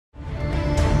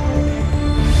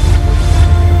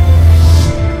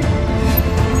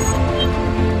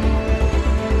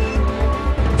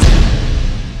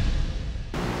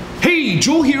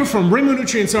from Remo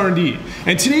Nutrients R&D,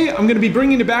 and today I'm going to be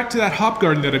bringing it back to that hop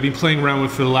garden that I've been playing around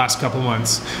with for the last couple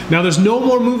months. Now there's no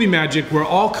more movie magic, we're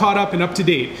all caught up and up to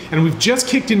date, and we've just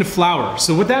kicked into flower.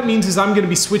 So what that means is I'm going to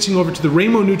be switching over to the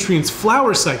Remo Nutrients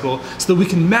flower cycle so that we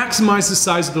can maximize the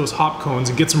size of those hop cones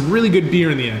and get some really good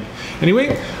beer in the end.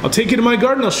 Anyway, I'll take you to my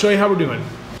garden, I'll show you how we're doing.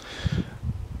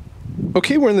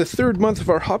 Okay, we're in the third month of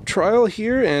our hop trial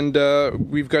here, and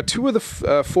we've got two of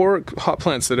the four hop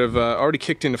plants that have already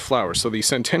kicked into flower. So the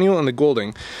Centennial and the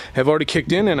Golding have already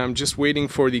kicked in, and I'm just waiting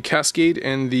for the Cascade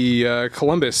and the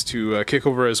Columbus to kick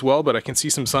over as well, but I can see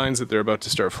some signs that they're about to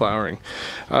start flowering.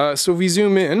 So if we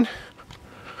zoom in,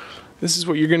 this is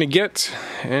what you're going to get,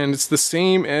 and it's the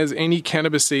same as any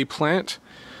Cannabis plant.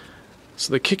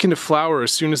 So they kick into flower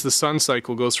as soon as the sun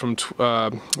cycle goes from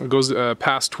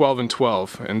past 12 and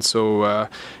 12, and so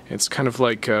it's kind of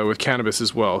like with cannabis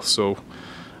as well. So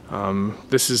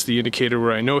this is the indicator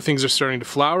where I know things are starting to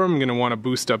flower. I'm going to want to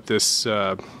boost up this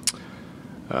flower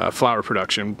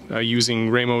production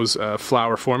using Remo's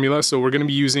flower formula. So we're going to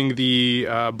be using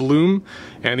the Bloom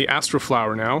and the Astro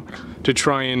Flower now to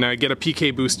try and get a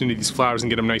PK boost into these flowers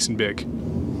and get them nice and big.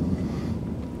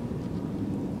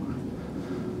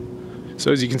 So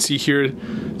as you can see here,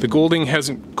 the Golding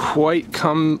hasn't quite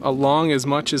come along as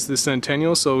much as the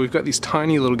Centennial, so we've got these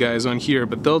tiny little guys on here,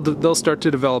 but they'll start to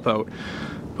develop out.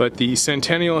 But the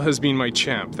Centennial has been my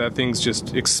champ. That thing's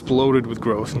just exploded with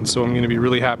growth, and so I'm going to be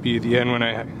really happy at the end when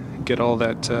I get all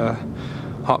that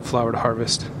hop flower to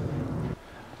harvest.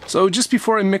 So just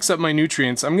before I mix up my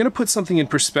nutrients, I'm going to put something in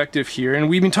perspective here, and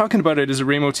we've been talking about it as a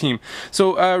Remo team.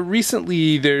 So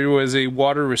recently there was a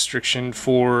water restriction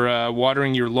for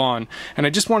watering your lawn, and I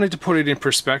just wanted to put it in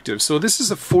perspective. So this is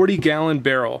a 40-gallon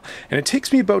barrel, and it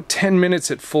takes me about 10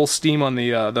 minutes at full steam on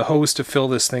the hose to fill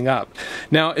this thing up.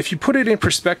 Now if you put it in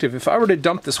perspective, if I were to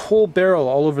dump this whole barrel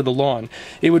all over the lawn,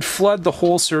 it would flood the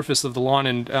whole surface of the lawn,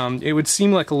 and it would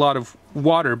seem like a lot of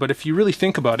water, but if you really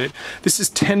think about it, this is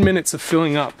 10 minutes of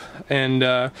filling up, and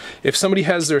if somebody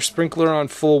has their sprinkler on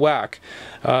full whack,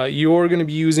 you're going to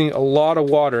be using a lot of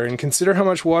water, and consider how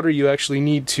much water you actually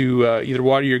need to either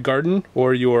water your garden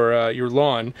or your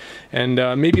lawn, and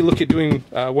maybe look at doing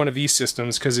one of these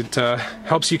systems, because it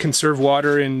helps you conserve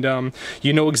water, and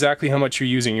you know exactly how much you're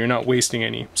using, you're not wasting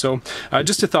any. So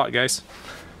just a thought, guys.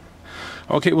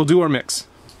 Okay, we'll do our mix.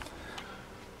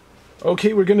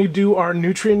 Okay, we're going to do our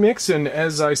nutrient mix, and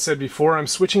as I said before, I'm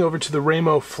switching over to the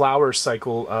Remo flower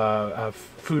cycle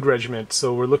food regimen.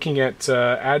 So we're looking at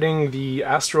adding the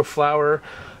Astro Flower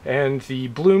and the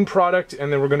Bloom product,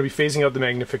 and then we're going to be phasing out the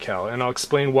Magnifical, and I'll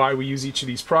explain why we use each of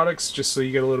these products just so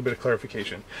you get a little bit of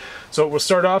clarification. So we'll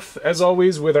start off, as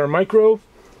always, with our micro.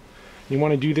 You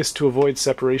want to do this to avoid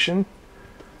separation,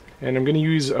 and I'm going to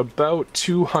use about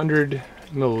 200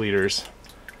 milliliters.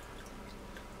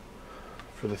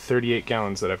 For the 38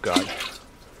 gallons that I've got.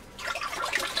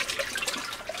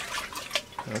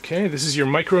 Okay, this is your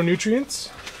micronutrients.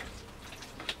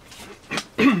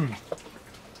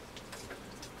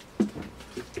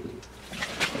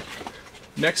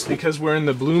 Next, because we're in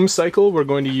the Bloom cycle, we're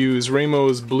going to use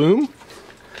Remo's Bloom.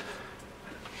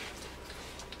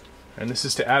 And this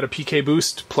is to add a PK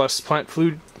boost plus plant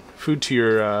food to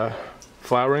your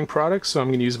flowering products. So I'm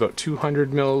going to use about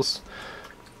 200 mils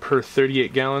per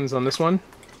 38 gallons on this one.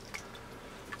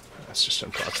 That's just an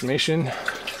approximation.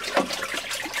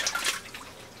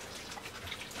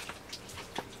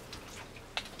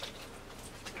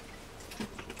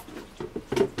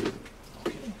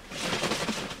 Okay.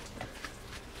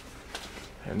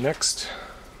 And next,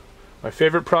 my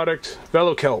favorite product,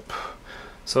 Velo Kelp.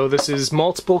 So this is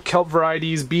multiple kelp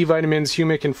varieties, B vitamins,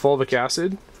 humic, and fulvic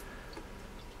acid.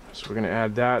 So we're going to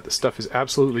add that. The stuff is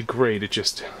absolutely great. It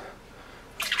just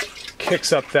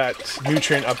kicks up that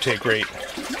nutrient uptake rate.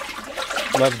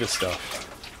 Love this stuff.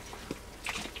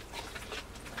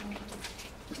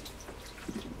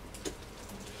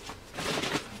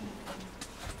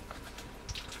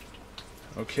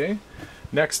 Okay,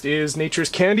 next is Nature's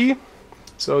Candy.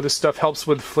 So this stuff helps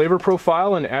with flavor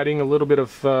profile and adding a little bit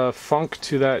of funk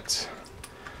to that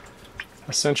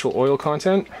essential oil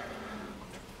content.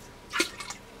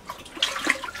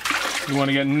 You want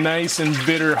to get nice and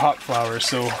bitter hop flowers,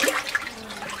 so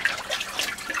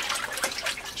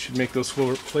should make those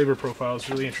flavor profiles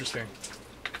really interesting.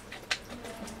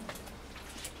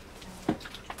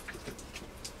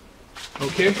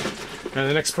 Okay, and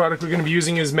the next product we're going to be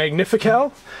using is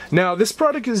Magnifical. Now this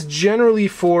product is generally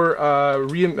for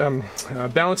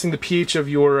balancing the pH of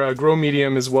your grow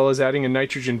medium as well as adding a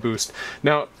nitrogen boost.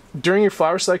 Now during your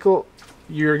flower cycle,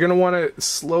 you're going to want to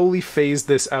slowly phase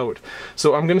this out.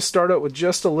 So I'm going to start out with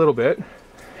just a little bit,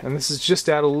 and this is just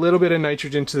add a little bit of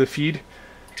nitrogen to the feed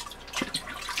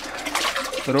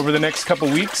But over the next couple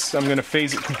weeks, I'm going to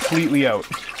phase it completely out.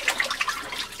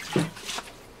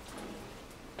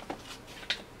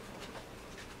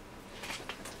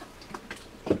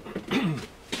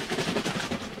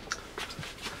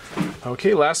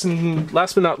 Okay, last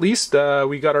but not least,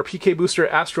 we got our PK booster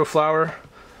Astro Flower.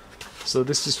 So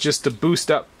this is just to boost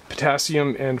up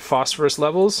potassium and phosphorus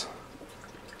levels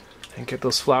and get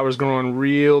those flowers growing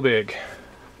real big.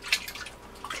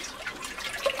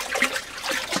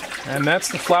 And that's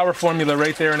the flower formula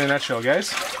right there in a nutshell, guys.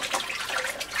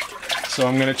 So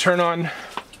I'm going to turn on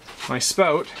my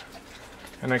spout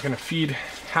and I'm going to feed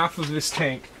half of this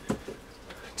tank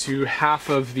to half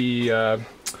of the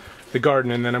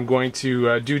garden, and then I'm going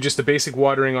to do just a basic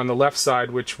watering on the left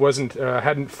side, which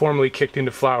hadn't formally kicked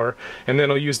into flower, and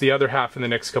then I'll use the other half in the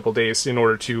next couple days in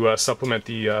order to supplement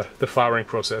the flowering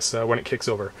process when it kicks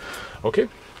over. Okay,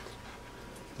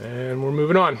 and we're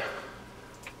moving on.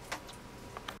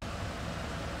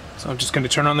 So I'm just going to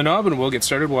turn on the knob and we'll get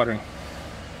started watering.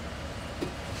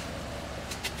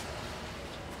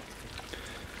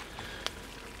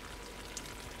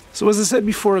 So as I said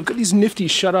before, I've got these nifty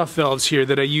shutoff valves here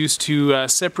that I use to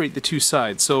separate the two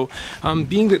sides. So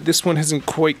being that this one hasn't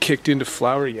quite kicked into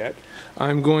flower yet,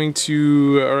 I'm going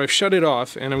to, or I've shut it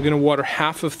off, and I'm going to water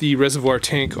half of the reservoir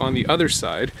tank on the other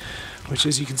side, which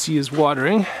as you can see is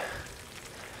watering.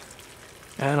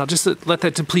 And I'll just let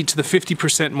that deplete to the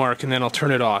 50% mark, and then I'll turn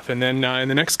it off. And then in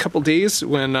the next couple days,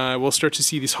 when we'll start to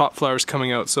see these hot flowers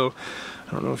coming out. So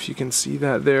I don't know if you can see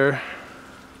that there.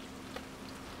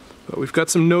 But we've got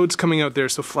some nodes coming out there,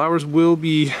 so flowers will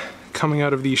be coming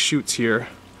out of these shoots here.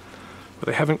 But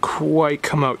they haven't quite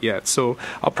come out yet, so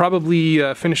I'll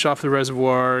probably finish off the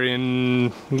reservoir in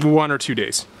 1 or 2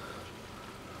 days.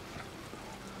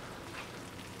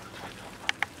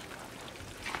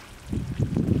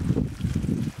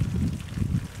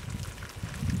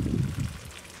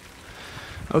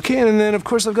 Okay, and then of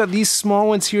course I've got these small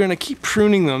ones here, and I keep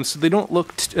pruning them so they don't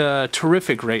look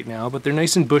terrific right now, but they're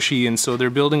nice and bushy, and so they're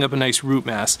building up a nice root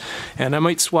mass. And I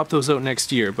might swap those out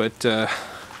next year, but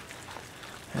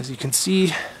as you can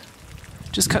see,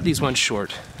 just cut these ones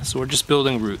short. So we're just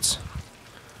building roots.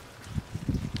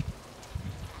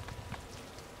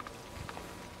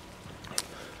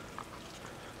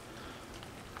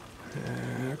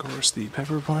 And of course the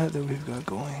pepper plant that we've got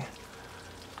going.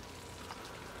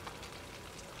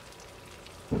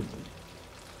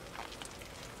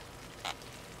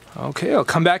 Okay, I'll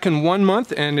come back in 1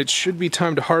 month and it should be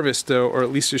time to harvest, or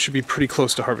at least it should be pretty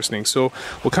close to harvesting. So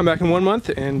we'll come back in 1 month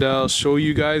and I'll show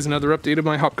you guys another update of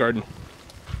my hop garden.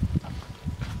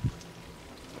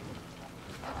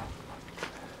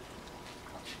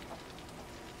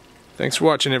 Thanks for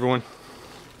watching, everyone.